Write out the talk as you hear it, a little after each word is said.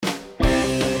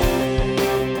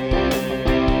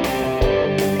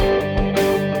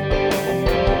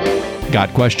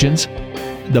Got questions?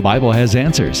 The Bible has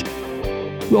answers.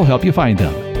 We'll help you find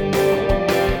them.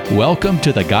 Welcome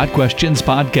to the Got Questions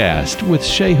podcast with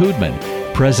Shea Hoodman,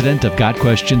 president of Got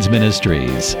Questions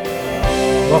Ministries.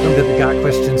 Welcome to the Got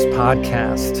Questions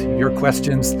podcast. Your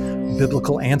questions,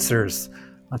 biblical answers.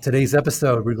 On today's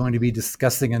episode, we're going to be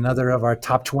discussing another of our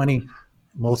top 20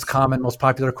 most common, most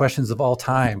popular questions of all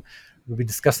time. We'll be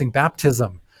discussing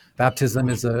baptism. Baptism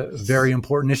is a very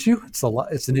important issue.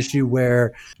 It's an issue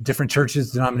where different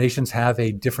churches, denominations have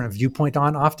a different viewpoint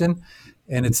on often.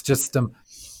 And it's just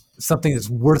something that's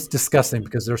worth discussing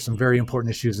because there's some very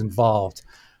important issues involved.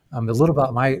 A little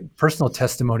about my personal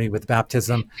testimony with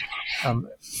baptism.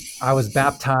 I was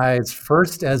baptized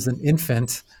first as an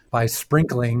infant by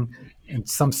sprinkling in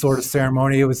some sort of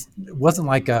ceremony. It wasn't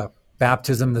like a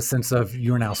baptism in the sense of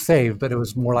you're now saved, but it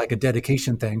was more like a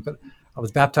dedication thing. But I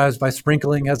was baptized by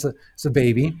sprinkling as a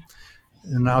baby.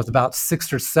 And when I was about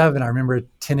 6 or 7, I remember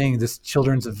attending this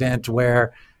children's event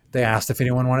where they asked if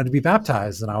anyone wanted to be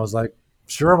baptized. And I was like,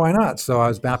 sure, why not? So I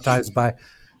was baptized by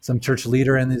some church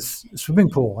leader in his swimming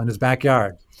pool in his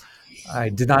backyard. I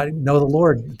did not know the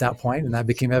Lord at that point, and that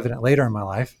became evident later in my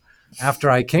life. After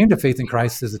I came to faith in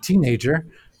Christ as a teenager,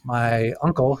 my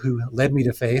uncle, who led me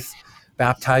to faith,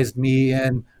 baptized me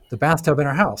in the bathtub in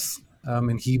our house.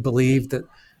 And he believed that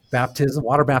baptism,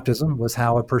 water baptism, was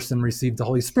how a person received the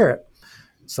Holy Spirit.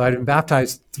 So I'd been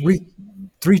baptized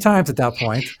three times at that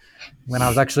point. When I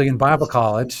was actually in Bible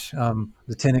college,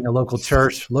 attending a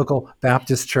local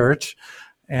Baptist church,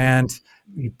 and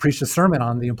he preached a sermon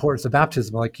on the importance of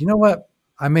baptism. Like, you know what?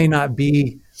 I may not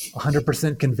be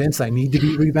 100% convinced I need to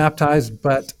be rebaptized,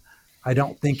 but I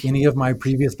don't think any of my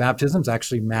previous baptisms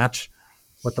actually match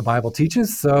what the Bible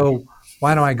teaches. So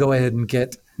why don't I go ahead and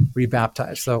get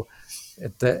rebaptized? So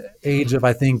at the age of,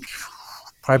 I think,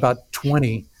 probably about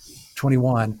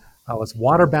 21, I was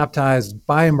water baptized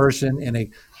by immersion in a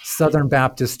Southern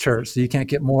Baptist church. So you can't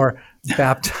get more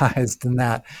baptized than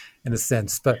that in a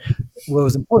sense. But what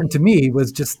was important to me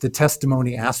was just the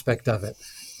testimony aspect of it.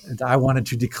 And I wanted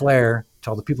to declare to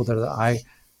all the people that I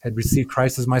had received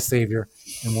Christ as my Savior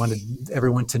and wanted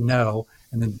everyone to know,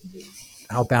 and then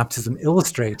how baptism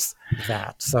illustrates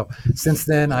that. So since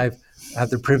then, I've had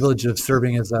the privilege of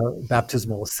serving as a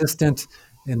baptismal assistant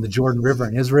in the Jordan River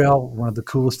in Israel, one of the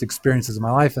coolest experiences of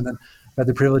my life. And then I had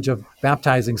the privilege of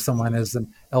baptizing someone as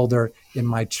an elder in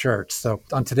my church. So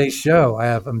on today's show, I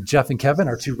have Jeff and Kevin,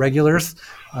 our two regulars.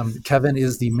 Kevin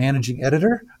is the managing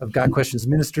editor of Got Questions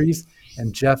Ministries,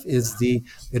 and Jeff is the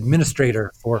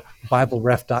administrator for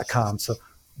BibleRef.com. So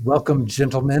welcome,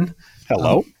 gentlemen.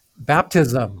 Hello.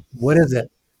 Baptism, what is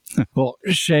it? Well,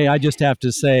 Shea, I just have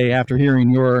to say, after hearing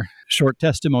your short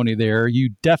testimony there,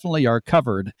 you definitely are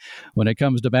covered when it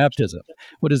comes to baptism.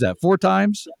 What is that, 4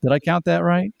 times? Did I count that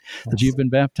right? That you've been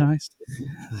baptized?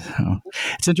 So,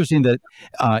 it's interesting that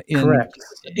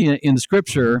in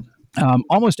Scripture,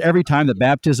 almost every time that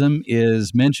baptism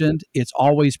is mentioned, it's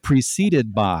always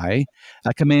preceded by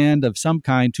a command of some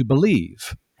kind to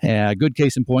believe. A good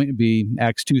case in point would be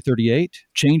Acts 2:38.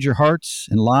 Change your hearts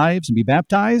and lives and be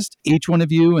baptized, each one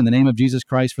of you, in the name of Jesus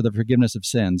Christ for the forgiveness of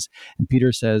sins. And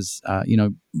Peter says,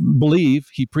 believe.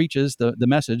 He preaches the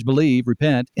message, believe,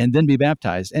 repent, and then be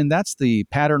baptized. And that's the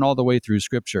pattern all the way through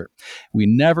Scripture. We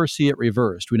never see it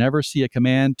reversed. We never see a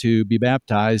command to be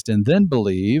baptized and then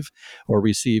believe or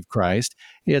receive Christ.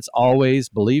 It's always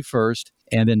believe first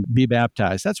and then be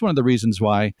baptized. That's one of the reasons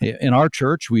why in our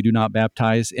church we do not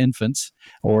baptize infants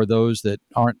or those that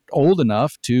aren't old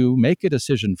enough to make a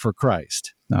decision for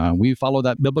Christ. We follow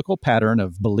that biblical pattern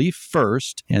of belief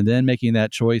first and then making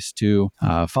that choice to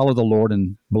follow the Lord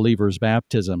in believer's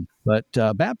baptism. But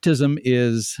baptism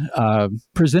is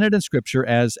presented in Scripture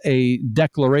as a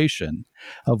declaration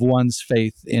of one's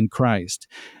faith in Christ.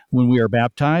 When we are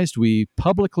baptized, we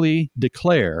publicly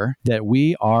declare that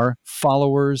we are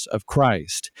followers of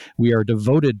Christ. We are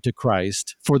devoted to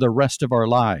Christ for the rest of our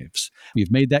lives.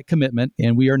 We've made that commitment,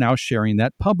 and we are now sharing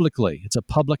that publicly. It's a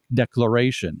public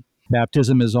declaration.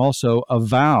 Baptism is also a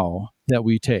vow that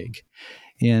we take.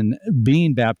 In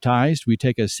being baptized, we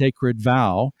take a sacred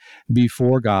vow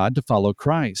before God to follow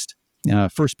Christ. 1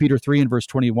 Peter 3 and verse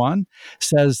 21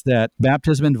 says that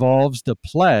baptism involves the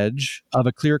pledge of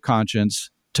a clear conscience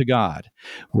to God.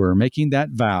 We're making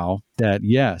that vow that,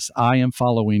 yes, I am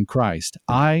following Christ.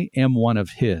 I am one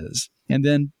of His. And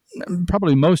then,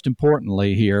 probably most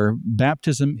importantly here,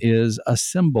 baptism is a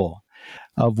symbol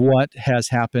of what has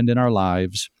happened in our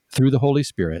lives through the Holy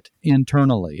Spirit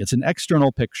internally. It's an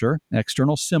external picture,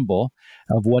 external symbol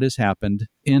of what has happened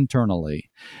internally.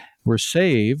 We're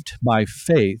saved by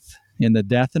faith in the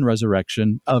death and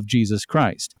resurrection of Jesus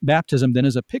Christ. Baptism then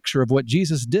is a picture of what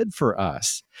Jesus did for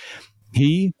us.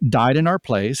 He died in our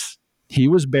place. He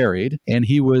was buried, and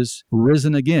he was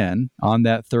risen again on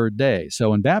that third day.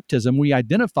 So in baptism, we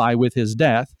identify with his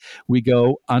death. We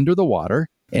go under the water,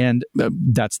 and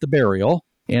that's the burial.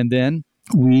 And then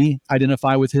we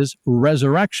identify with his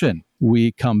resurrection.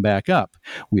 We come back up.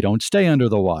 We don't stay under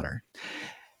the water.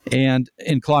 And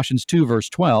in Colossians 2, verse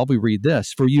 12, we read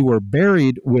this: "For you were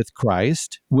buried with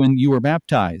Christ when you were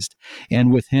baptized,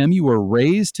 and with him you were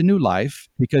raised to new life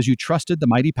because you trusted the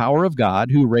mighty power of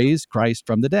God who raised Christ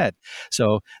from the dead."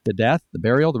 So the death, the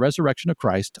burial, the resurrection of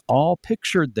Christ, all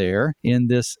pictured there in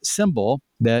this symbol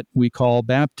that we call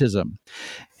baptism.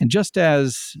 And just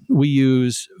as we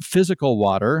use physical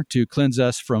water to cleanse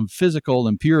us from physical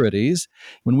impurities,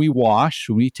 when we wash,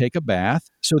 when we take a bath,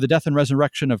 so the death and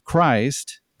resurrection of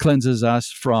Christ cleanses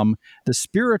us from the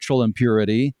spiritual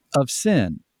impurity of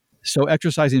sin. So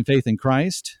exercising faith in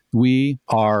Christ, we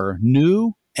are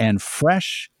new and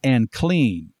fresh and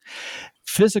clean.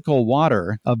 Physical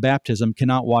water of baptism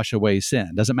cannot wash away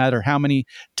sin. Doesn't matter how many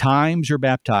times you're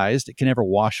baptized, it can never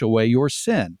wash away your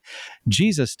sin.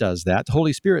 Jesus does that. The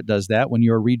Holy Spirit does that when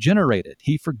you're regenerated.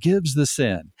 He forgives the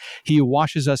sin. He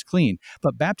washes us clean.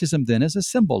 But baptism then is a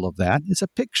symbol of that. It's a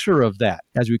picture of that.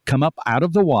 As we come up out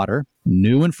of the water,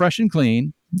 new and fresh and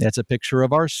clean, that's a picture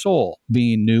of our soul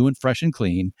being new and fresh and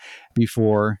clean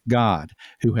before God,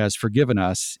 who has forgiven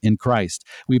us in Christ.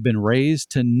 We've been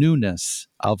raised to newness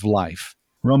of life.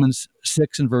 Romans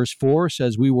 6 and verse 4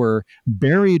 says we were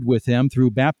buried with him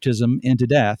through baptism into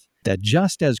death, that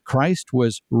just as Christ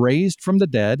was raised from the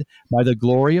dead by the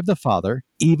glory of the Father,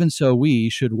 even so we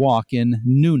should walk in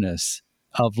newness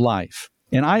of life.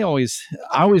 And I always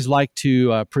like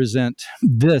to present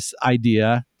this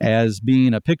idea as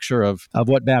being a picture of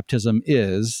what baptism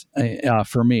is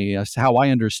for me, as how I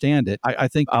understand it. I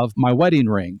think of my wedding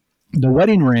ring. The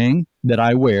wedding ring that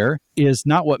I wear is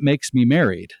not what makes me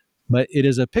married, but it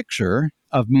is a picture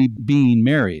of me being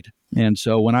married. And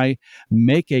so when I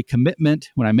make a commitment,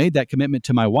 when I made that commitment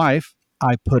to my wife,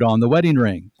 I put on the wedding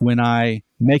ring. When I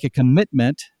make a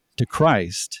commitment to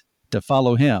Christ, to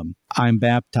follow him, I'm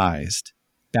baptized.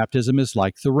 Baptism is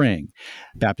like the ring.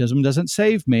 Baptism doesn't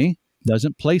save me,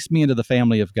 doesn't place me into the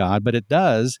family of God, but it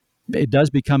does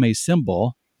become a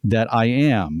symbol that I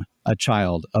am a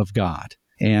child of God.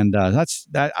 And that's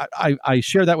that. I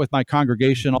share that with my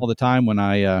congregation all the time when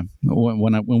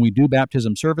we do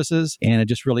baptism services, and it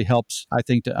just really helps, I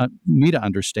think, me to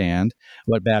understand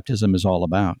what baptism is all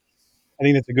about. I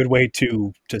think that's a good way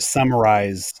to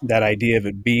summarize that idea of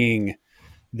it being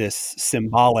this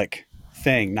symbolic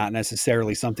thing, not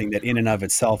necessarily something that in and of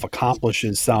itself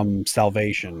accomplishes some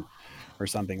salvation or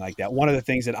something like that. One of the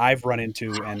things that I've run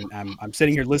into, and I'm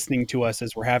sitting here listening to us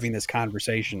as we're having this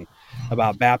conversation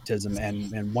about baptism,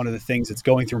 and one of the things that's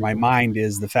going through my mind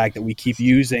is the fact that we keep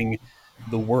using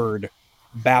the word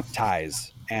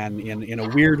baptize. And in a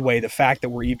weird way, the fact that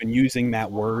we're even using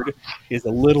that word is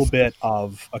a little bit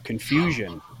of a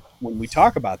confusion when we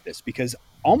talk about this, because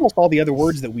almost all the other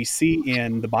words that we see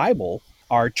in the Bible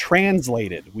are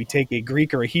translated. We take a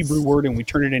Greek or a Hebrew word and we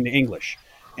turn it into English,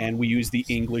 and we use the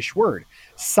English word.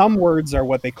 Some words are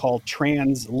what they call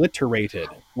transliterated,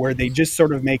 where they just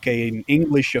sort of make an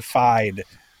Englishified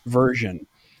version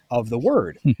of the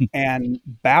word. And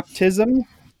baptism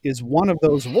is one of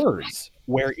those words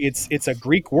where it's a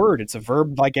Greek word. It's a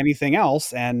verb like anything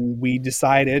else, and we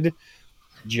decided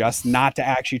just not to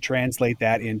actually translate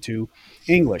that into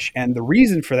English. And the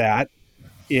reason for that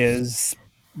is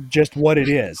just what it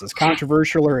is. As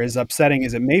controversial or as upsetting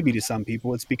as it may be to some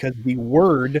people, it's because the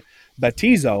word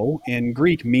baptizo in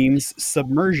Greek means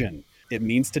submersion. It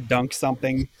means to dunk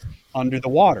something under the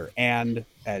water. And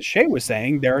as Shay was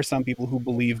saying, there are some people who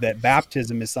believe that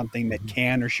baptism is something that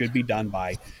can or should be done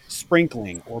by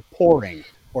sprinkling or pouring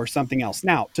or something else.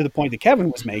 Now, to the point that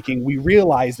Kevin was making, we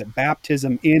realize that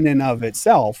baptism in and of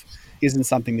itself isn't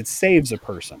something that saves a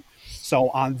person. So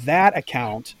on that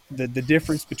account, the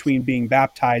difference between being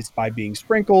baptized by being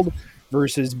sprinkled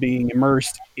versus being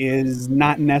immersed is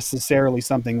not necessarily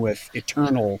something with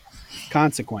eternal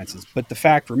consequences. But the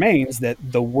fact remains that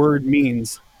the word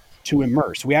means to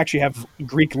immerse. We actually have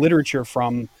Greek literature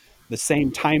from the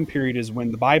same time period as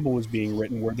when the Bible was being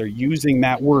written, where they're using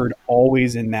that word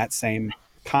always in that same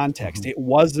context. It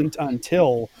wasn't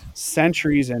until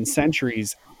centuries and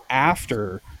centuries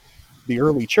after the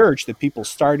early church that people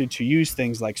started to use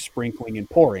things like sprinkling and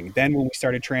pouring. Then when we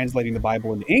started translating the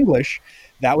Bible into English,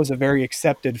 that was a very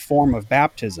accepted form of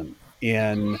baptism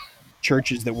in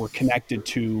churches that were connected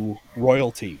to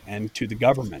royalty and to the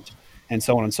government and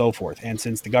so on and so forth. And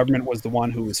since the government was the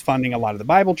one who was funding a lot of the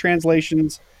Bible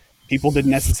translations, people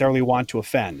didn't necessarily want to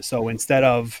offend. So instead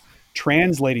of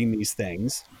translating these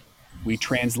things we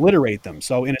transliterate them.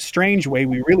 So in a strange way,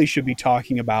 we really should be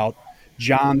talking about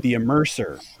John the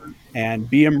Immerser and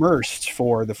be immersed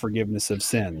for the forgiveness of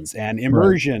sins, and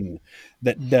immersion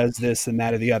that does this and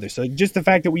that or the other. So just the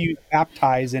fact that we use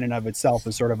baptize in and of itself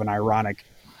is sort of an ironic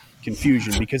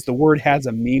confusion, because the word has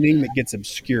a meaning that gets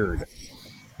obscured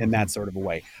in that sort of a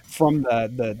way. From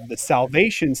the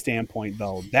salvation standpoint,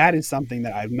 though, that is something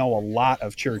that I know a lot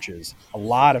of churches, a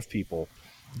lot of people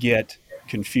get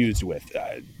confused with.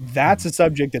 That's a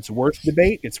subject that's worth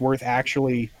debate. It's worth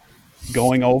actually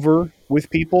going over with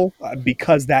people,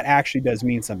 because that actually does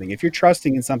mean something. If you're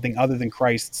trusting in something other than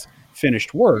Christ's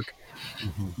finished work,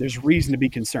 there's reason to be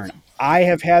concerned. I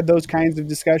have had those kinds of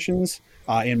discussions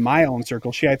in my own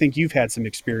circle. Shay, I think you've had some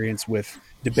experience with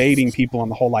debating people on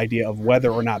the whole idea of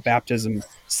whether or not baptism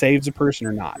saves a person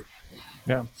or not.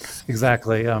 Yeah,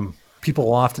 exactly. People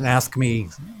will often ask me,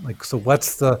 like, so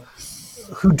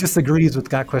who disagrees with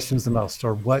Got Questions the most,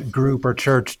 or what group or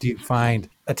church do you find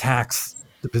attacks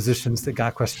the positions that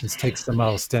Got Questions takes the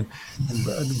most? And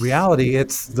in reality,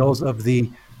 it's those of the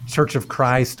Church of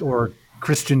Christ or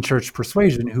Christian church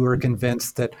persuasion who are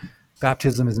convinced that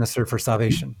baptism is necessary for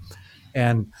salvation.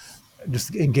 And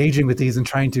just engaging with these and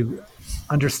trying to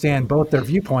understand both their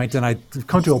viewpoint. And I've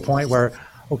come to a point where,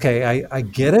 okay, I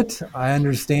get it. I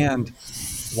understand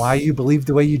why you believe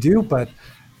the way you do, but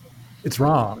it's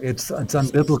wrong. It's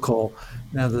unbiblical.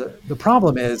 Now, the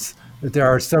problem is that there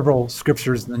are several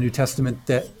scriptures in the New Testament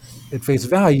that at face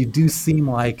value do seem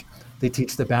like they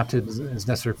teach that baptism is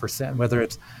necessary for sin, whether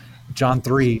it's John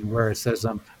 3, where it says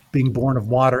being born of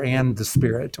water and the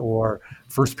Spirit, or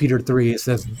 1 Peter 3, it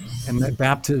says, and that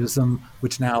baptism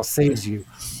which now saves you,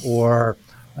 or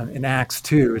in Acts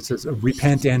 2, it says,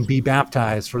 repent and be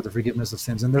baptized for the forgiveness of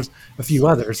sins. And there's a few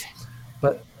others,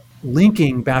 but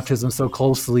linking baptism so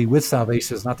closely with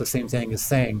salvation is not the same thing as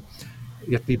saying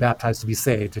you have to be baptized to be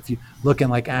saved. If you look in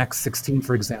like Acts 16,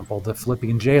 for example, the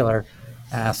Philippian jailer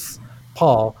asks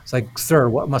Paul, it's like, sir,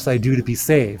 what must I do to be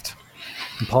saved?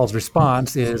 And Paul's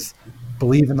response is,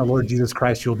 believe in the Lord Jesus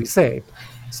Christ, you'll be saved.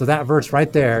 So that verse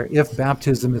right there, if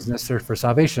baptism is necessary for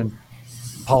salvation,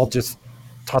 Paul just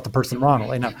taught the person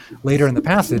wrongly. Now, later in the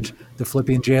passage, the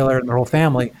Philippian jailer and their whole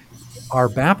family are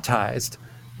baptized,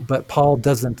 but Paul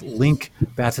doesn't link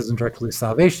baptism directly to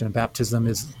salvation. Baptism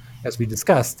is, as we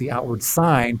discussed, the outward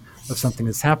sign of something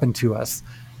that's happened to us,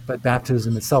 but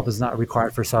baptism itself is not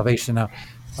required for salvation. Now,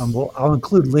 I'll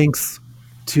include links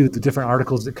to the different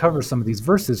articles that cover some of these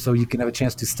verses so you can have a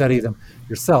chance to study them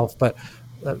yourself. But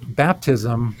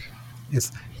baptism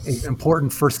is an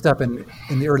important first step. In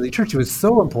the early church, it was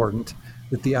so important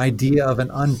that the idea of an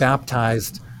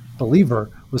unbaptized believer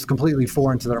was completely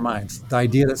foreign to their minds. The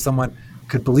idea that someone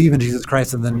could believe in Jesus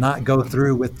Christ and then not go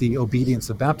through with the obedience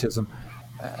of baptism,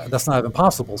 that's not even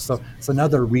possible. So it's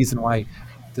another reason why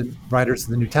the writers of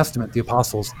the New Testament, the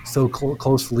apostles, so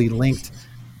closely linked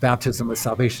baptism with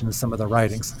salvation in some of the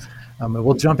writings. And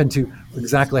we'll jump into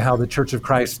exactly how the Church of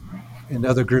Christ and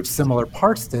other groups similar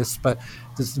parts this, but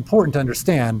it's important to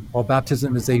understand, while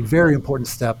baptism is a very important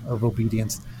step of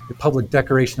obedience, the public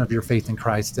declaration of your faith in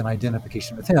Christ and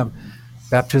identification with Him,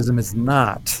 baptism is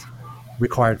not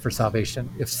required for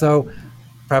salvation. If so,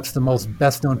 perhaps the most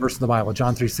best-known verse in the Bible,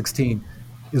 John 3:16,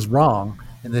 is wrong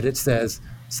in that it says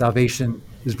salvation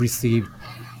is received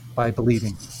by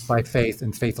believing, by faith,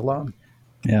 and faith alone.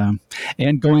 Yeah.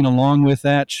 And going along with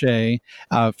that, Shay,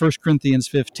 1 Corinthians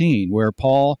 15, where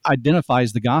Paul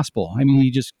identifies the gospel. I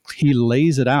mean, he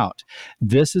lays it out.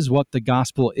 This is what the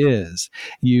gospel is.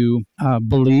 You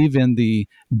believe in the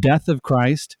death of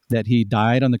Christ, that he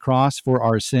died on the cross for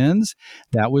our sins.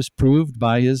 That was proved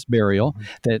by his burial.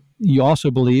 That you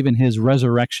also believe in his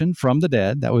resurrection from the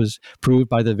dead. That was proved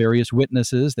by the various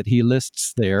witnesses that he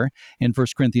lists there in 1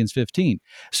 Corinthians 15.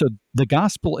 So the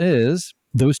gospel is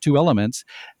those two elements.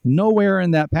 Nowhere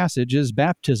in that passage is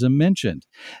baptism mentioned.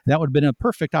 That would have been a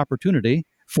perfect opportunity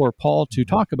for Paul to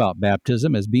talk about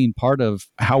baptism as being part of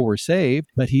how we're saved,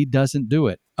 but he doesn't do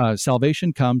it.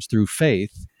 Salvation comes through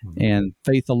faith and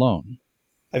faith alone.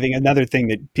 I think another thing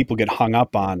that people get hung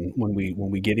up on when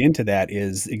we get into that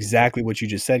is exactly what you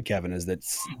just said, Kevin, is that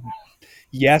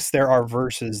yes, there are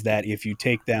verses that if you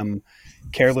take them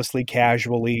carelessly,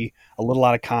 casually, a little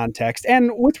out of context,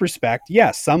 and with respect,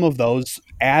 yes, some of those,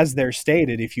 as they're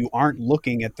stated, if you aren't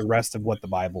looking at the rest of what the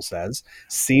Bible says,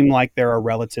 seem like they're a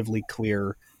relatively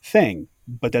clear thing.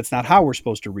 But that's not how we're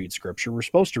supposed to read Scripture. We're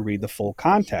supposed to read the full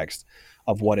context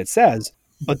of what it says.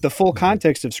 But the full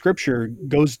context of Scripture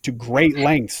goes to great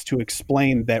lengths to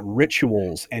explain that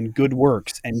rituals and good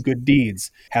works and good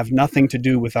deeds have nothing to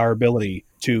do with our ability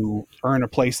to earn a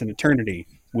place in eternity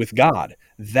with God.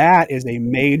 That is a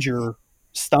major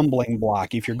stumbling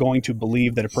block if you're going to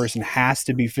believe that a person has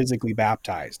to be physically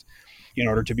baptized in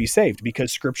order to be saved,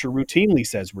 because Scripture routinely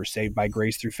says we're saved by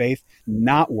grace through faith,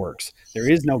 not works.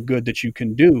 There is no good that you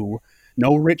can do,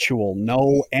 no ritual,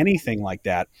 no anything like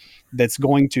that that's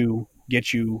going to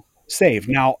get you saved.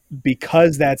 Now,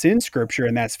 because that's in Scripture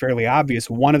and that's fairly obvious,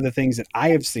 one of the things that I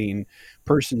have seen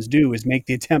persons do is make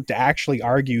the attempt to actually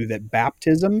argue that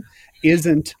baptism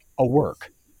isn't a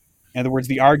work. In other words,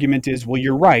 the argument is, well,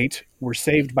 you're right, we're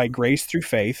saved by grace through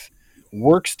faith.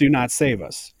 Works do not save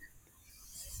us.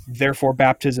 Therefore,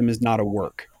 baptism is not a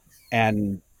work.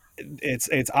 And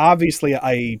it's obviously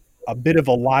a bit of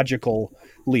a logical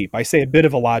leap. I say a bit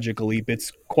of a logical leap.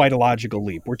 It's quite a logical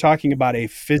leap. We're talking about a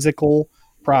physical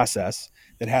process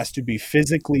that has to be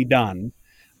physically done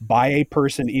by a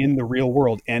person in the real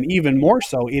world. And even more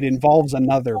so, it involves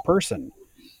another person.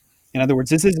 In other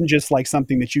words, this isn't just like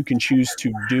something that you can choose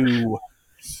to do,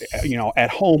 at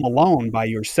home alone by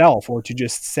yourself, or to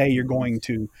just say you're going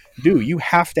to do. You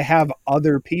have to have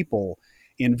other people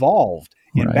involved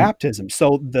in baptism.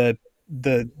 So the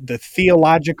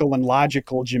theological and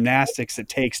logical gymnastics it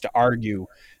takes to argue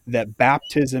that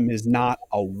baptism is not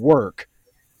a work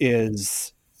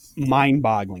is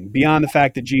mind-boggling, beyond the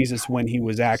fact that Jesus, when he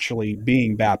was actually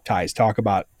being baptized, talk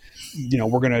about,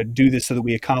 we're going to do this so that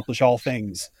we accomplish all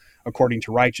things according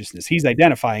to righteousness. He's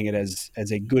identifying it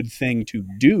as a good thing to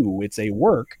do. It's a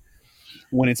work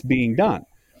when it's being done.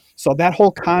 So that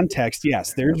whole context,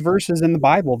 yes, there's verses in the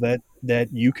Bible that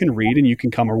you can read and you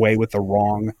can come away with the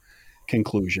wrong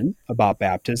conclusion about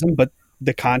baptism, but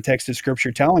the context of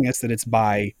Scripture telling us that it's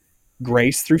by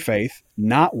grace through faith,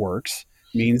 not works,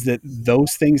 means that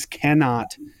those things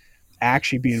cannot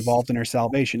actually be involved in our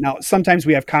salvation. Now, sometimes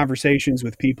we have conversations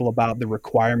with people about the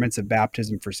requirements of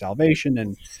baptism for salvation.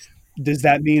 And does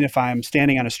that mean if I'm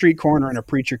standing on a street corner and a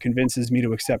preacher convinces me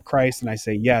to accept Christ and I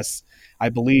say, yes, I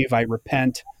believe, I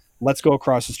repent, let's go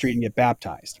across the street and get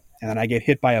baptized, and then I get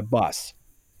hit by a bus?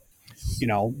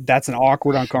 That's an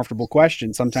awkward, uncomfortable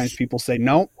question. Sometimes people say,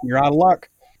 no, you're out of luck.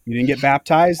 You didn't get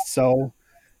baptized, so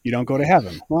you don't go to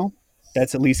heaven. Well,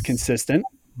 that's at least consistent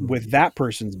with that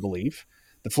person's belief.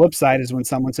 The flip side is when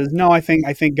someone says, no, I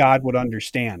think God would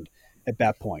understand at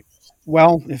that point.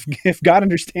 Well, if God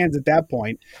understands at that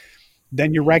point,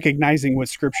 then you're recognizing what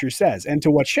Scripture says. And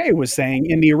to what Shay was saying,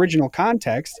 in the original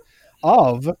context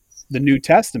of the New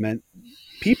Testament,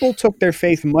 people took their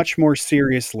faith much more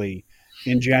seriously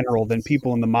in general than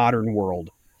people in the modern world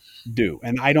do.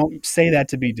 And I don't say that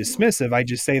to be dismissive. I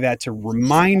just say that to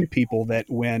remind people that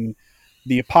when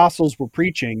the apostles were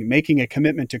preaching, making a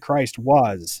commitment to Christ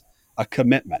was a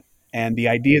commitment. And the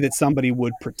idea that somebody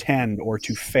would pretend or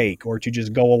to fake or to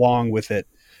just go along with it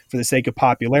for the sake of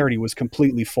popularity was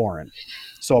completely foreign.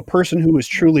 So a person who was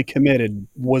truly committed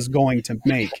was going to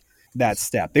make that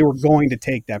step. They were going to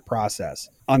take that process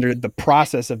under the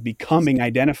process of becoming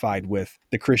identified with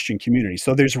the Christian community.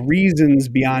 So there's reasons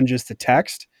beyond just the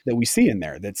text that we see in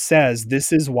there that says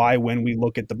this is why when we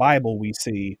look at the Bible, we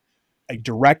see a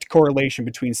direct correlation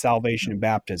between salvation and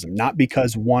baptism, not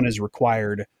because one is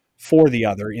required for the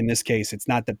other. In this case, it's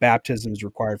not that baptism is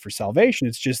required for salvation.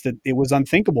 It's just that it was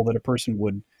unthinkable that a person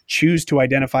would choose to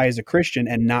identify as a Christian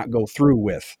and not go through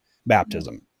with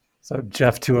baptism. So,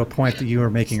 Jeff, to a point that you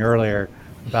were making earlier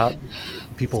about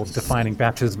people defining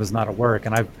baptism as not a work,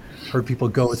 and I've heard people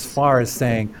go as far as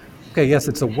saying, okay, yes,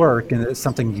 it's a work and it's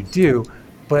something you do,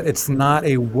 but it's not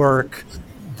a work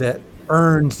that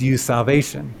earns you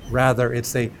salvation. Rather,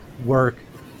 it's a work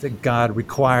that God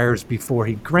requires before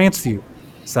he grants you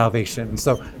salvation. And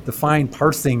so the fine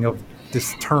parsing of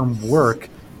this term work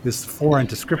is foreign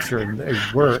to Scripture.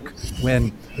 A work,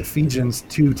 when Ephesians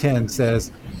 2:10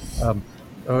 says,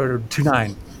 or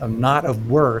 2:9, not of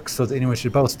works, so that anyone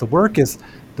should boast. The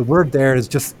word there is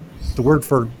just the word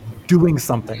for doing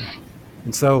something.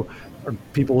 And so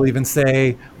people will even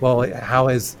say, well, how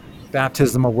is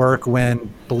baptism a work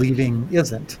when believing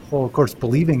isn't? Well, of course,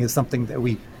 believing is something that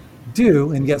we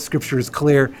do, and yet Scripture is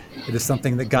clear. It is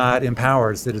something that God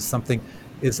empowers. It is something,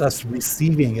 is us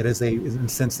receiving. It is in a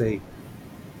sense, a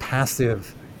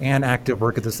passive and active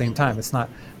work at the same time. It's not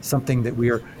something that we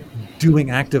are doing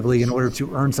actively in order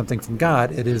to earn something from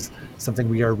God. It is something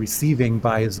we are receiving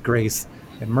by his grace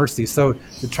and mercy. So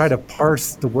to try to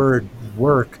parse the word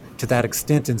work to that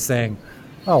extent and saying,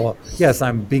 oh, well, yes,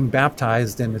 I'm being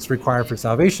baptized and it's required for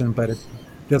salvation, but it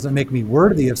doesn't make me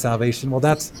worthy of salvation. Well,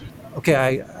 that's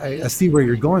okay. I see where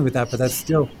you're going with that, but that's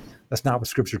not what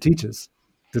Scripture teaches.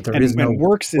 That there is no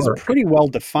works is pretty well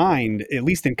defined, at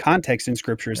least in context in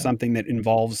Scripture, as something that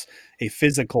involves a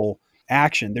physical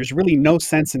action. There's really no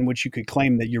sense in which you could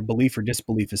claim that your belief or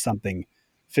disbelief is something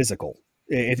physical.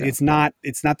 It's not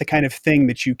the kind of thing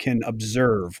that you can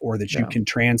observe or that you can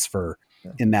transfer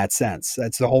in that sense.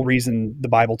 That's the whole reason the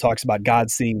Bible talks about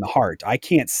God seeing the heart. I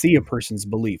can't see a person's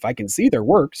belief. I can see their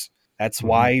works. That's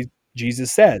why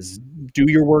Jesus says, do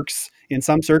your works in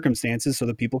some circumstances so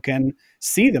that people can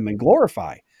see them and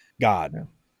glorify God.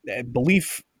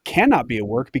 Belief cannot be a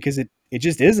work because it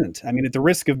just isn't. I mean, at the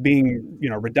risk of being,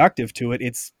 reductive to it,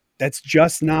 that's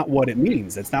just not what it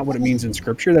means. That's not what it means in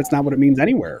Scripture. That's not what it means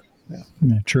anywhere.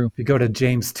 Yeah, true. If you go to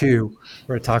James 2,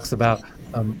 where it talks about,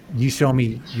 you show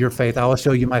me your faith, I will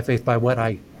show you my faith by what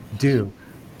I do.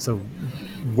 So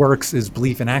works is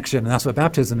belief in action, and that's what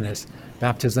baptism is.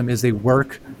 Baptism is a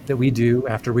work that we do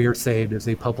after we are saved, as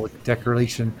a public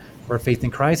declaration of our faith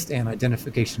in Christ and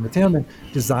identification with him and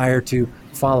desire to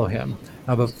follow him.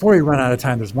 Now, before we run out of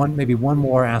time, there's maybe one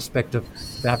more aspect of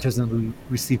baptism that we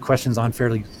receive questions on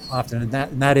fairly often,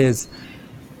 and that is,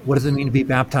 what does it mean to be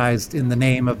baptized in the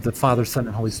name of the Father, Son,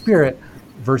 and Holy Spirit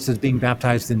versus being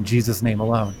baptized in Jesus' name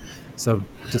alone? So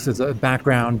just as a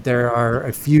background, there are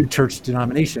a few church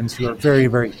denominations who are very,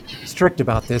 very strict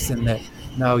about this, in that,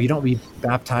 no, you don't be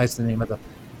baptized in the name of the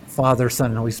Father, Son,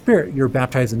 and Holy Spirit. You're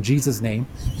baptized in Jesus' name,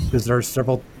 because there are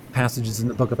several passages in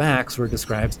the book of Acts where it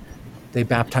describes they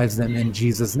baptize them in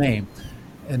Jesus' name.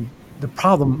 And the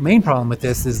main problem with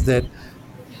this is that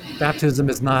baptism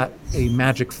is not a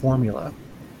magic formula.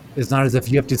 It's not as if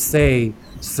you have to say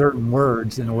certain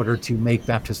words in order to make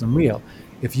baptism real.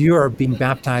 If you are being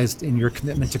baptized in your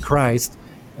commitment to Christ,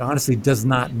 it honestly does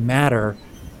not matter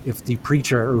if the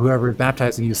preacher or whoever is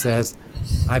baptizing you says,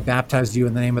 I baptize you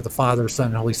in the name of the Father, Son,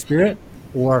 and Holy Spirit,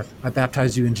 or I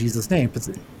baptize you in Jesus' name.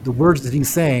 Because the words that he's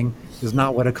saying is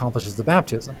not what accomplishes the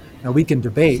baptism. Now, we can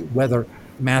debate whether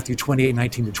Matthew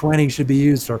 28:19-20 should be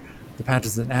used, or the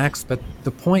passages in Acts, but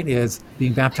the point is,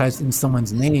 being baptized in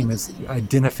someone's name is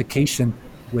identification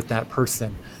with that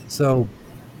person. So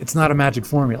it's not a magic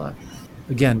formula.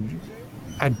 Again,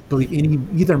 I believe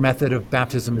either method of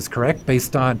baptism is correct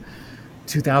based on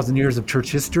 2,000 years of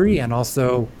church history, and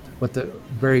also what the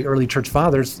very early church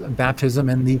fathers, baptism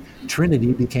and the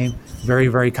Trinity became very,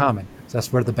 very common. So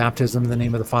that's where the baptism in the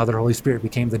name of the Father, Holy Spirit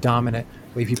became the dominant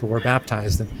way people were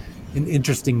baptized. And an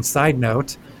interesting side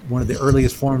note, one of the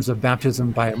earliest forms of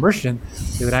baptism by immersion,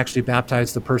 they would actually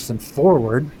baptize the person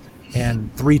forward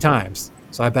and 3 times.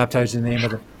 So I baptized in the name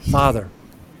of the Father,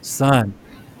 Son,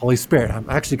 Holy Spirit. I'm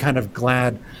actually kind of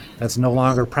glad that's no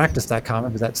longer practiced that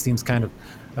common, but that seems kind of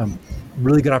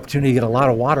really good opportunity to get a lot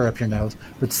of water up your nose.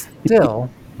 But still,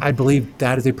 I believe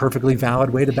that is a perfectly valid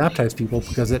way to baptize people,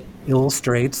 because it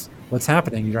illustrates what's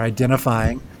happening. You're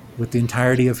identifying with the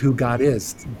entirety of who God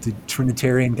is, the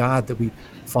Trinitarian God that we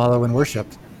follow and worship,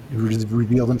 who has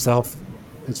revealed himself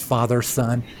as Father,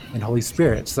 Son, and Holy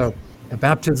Spirit. So at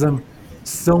baptism,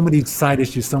 so many side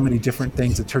issues, so many different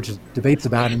things that churches debates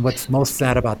about. And what's most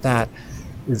sad about that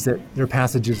is that there are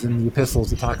passages in the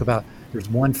epistles that talk about there's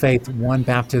one faith, one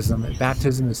baptism. And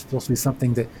baptism is supposed to be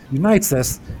something that unites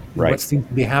us. Right. What seems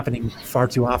to be happening far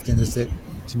too often is that it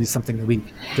should be something that we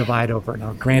divide over.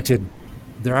 Now, granted,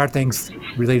 there are things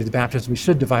related to baptism we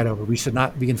should divide over. We should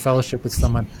not be in fellowship with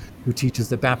someone who teaches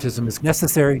that baptism is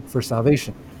necessary for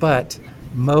salvation. But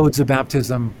modes of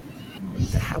baptism,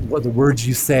 what the words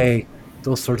you say,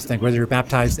 those sorts of things, whether you're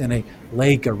baptized in a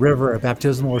lake, a river, a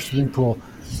baptismal or swimming pool,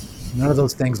 none of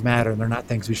those things matter. They're not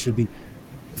things we should be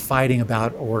fighting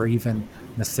about or even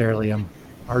necessarily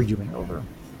arguing over.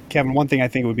 Kevin, one thing I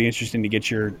think would be interesting to get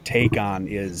your take on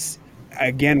is,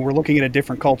 again, we're looking at a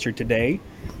different culture today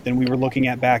than we were looking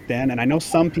at back then. And I know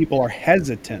some people are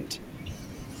hesitant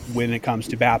when it comes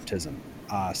to baptism.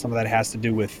 Some of that has to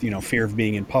do with, fear of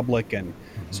being in public and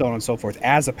so on and so forth.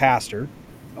 As a pastor,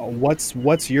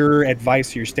 what's your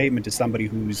advice, your statement to somebody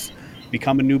who's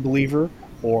become a new believer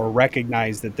or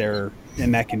recognize that they're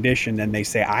in that condition, and they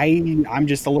say, I'm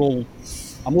a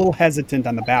little hesitant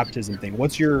on the baptism thing?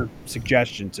 What's your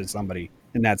suggestion to somebody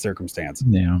in that circumstance?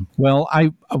 Yeah. Well,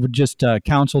 I would just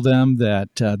counsel them that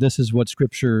this is what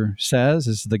Scripture says.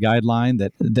 This is the guideline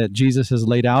that Jesus has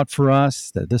laid out for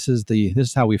us, that this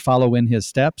is how we follow in his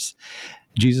steps.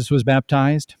 Jesus was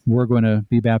baptized. We're going to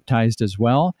be baptized as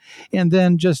well. And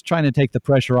then just trying to take the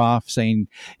pressure off, saying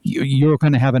you're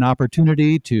going to have an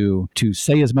opportunity to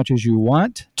say as much as you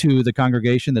want to the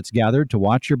congregation that's gathered to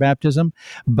watch your baptism.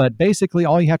 But basically,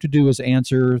 all you have to do is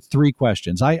answer 3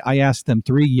 questions. I asked them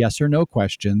 3 yes or no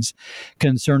questions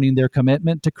concerning their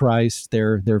commitment to Christ,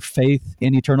 their faith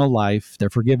in eternal life, their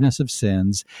forgiveness of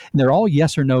sins. And they're all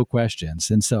yes or no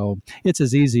questions. And so it's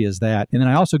as easy as that. And then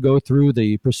I also go through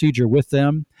the procedure with them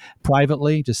them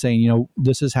privately, just saying,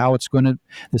 this is how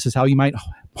you might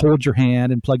hold your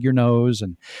hand and plug your nose,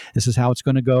 and this is how it's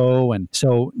going to go. And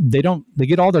so they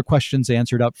get all their questions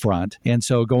answered up front. And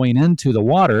so going into the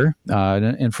water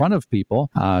in front of people,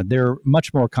 they're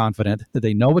much more confident that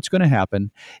they know what's going to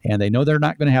happen, and they know they're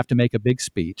not going to have to make a big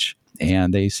speech,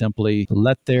 and they simply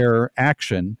let their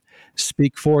action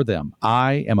speak for them.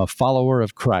 I am a follower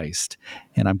of Christ,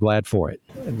 and I'm glad for it.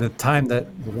 And the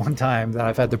one time that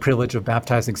I've had the privilege of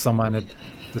baptizing someone at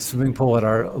the swimming pool at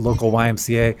our local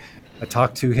YMCA, I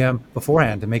talked to him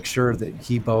beforehand to make sure that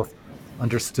he both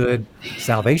understood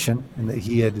salvation and that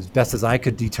he had, as best as I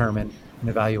could determine and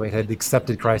evaluate, had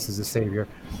accepted Christ as a Savior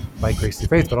by grace through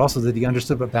faith, but also that he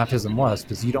understood what baptism was,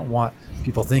 because you don't want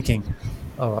people thinking,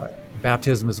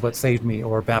 baptism is what saved me,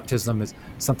 or baptism is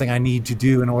something I need to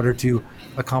do in order to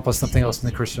accomplish something else in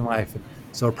the Christian life.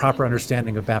 So a proper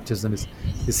understanding of baptism is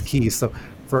key. So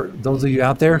for those of you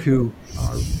out there who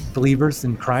are believers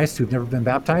in Christ who've never been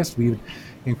baptized, we would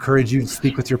encourage you to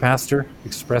speak with your pastor,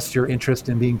 express your interest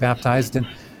in being baptized, and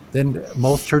then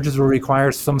most churches will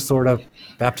require some sort of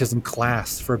baptism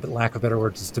class, for lack of better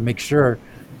words, just to make sure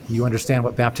you understand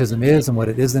what baptism is and what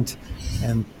it isn't,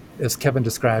 and as Kevin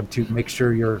described, to make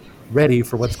sure you're ready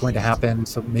for what's going to happen,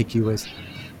 so make you as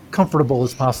comfortable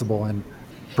as possible in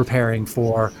preparing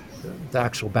for the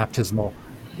actual baptismal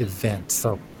event.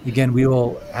 So again, we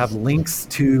will have links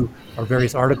to our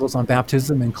various articles on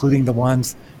baptism, including the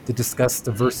ones that discuss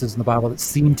the verses in the Bible that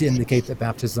seem to indicate that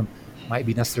baptism might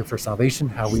be necessary for salvation,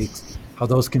 how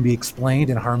those can be explained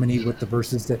in harmony with the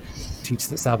verses that teach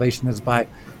that salvation is by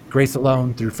grace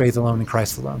alone, through faith alone, in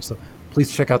Christ alone. So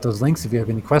please check out those links if you have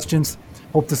any questions.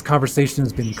 Hope this conversation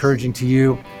has been encouraging to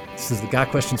you. This is the Got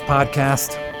Questions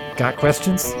podcast. Got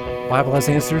questions? Bible has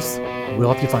answers.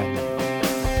 We'll help you find them.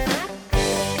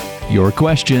 Your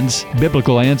questions,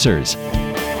 biblical answers.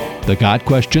 The Got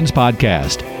Questions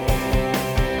podcast.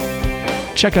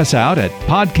 Check us out at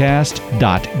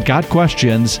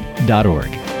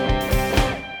podcast.gotquestions.org.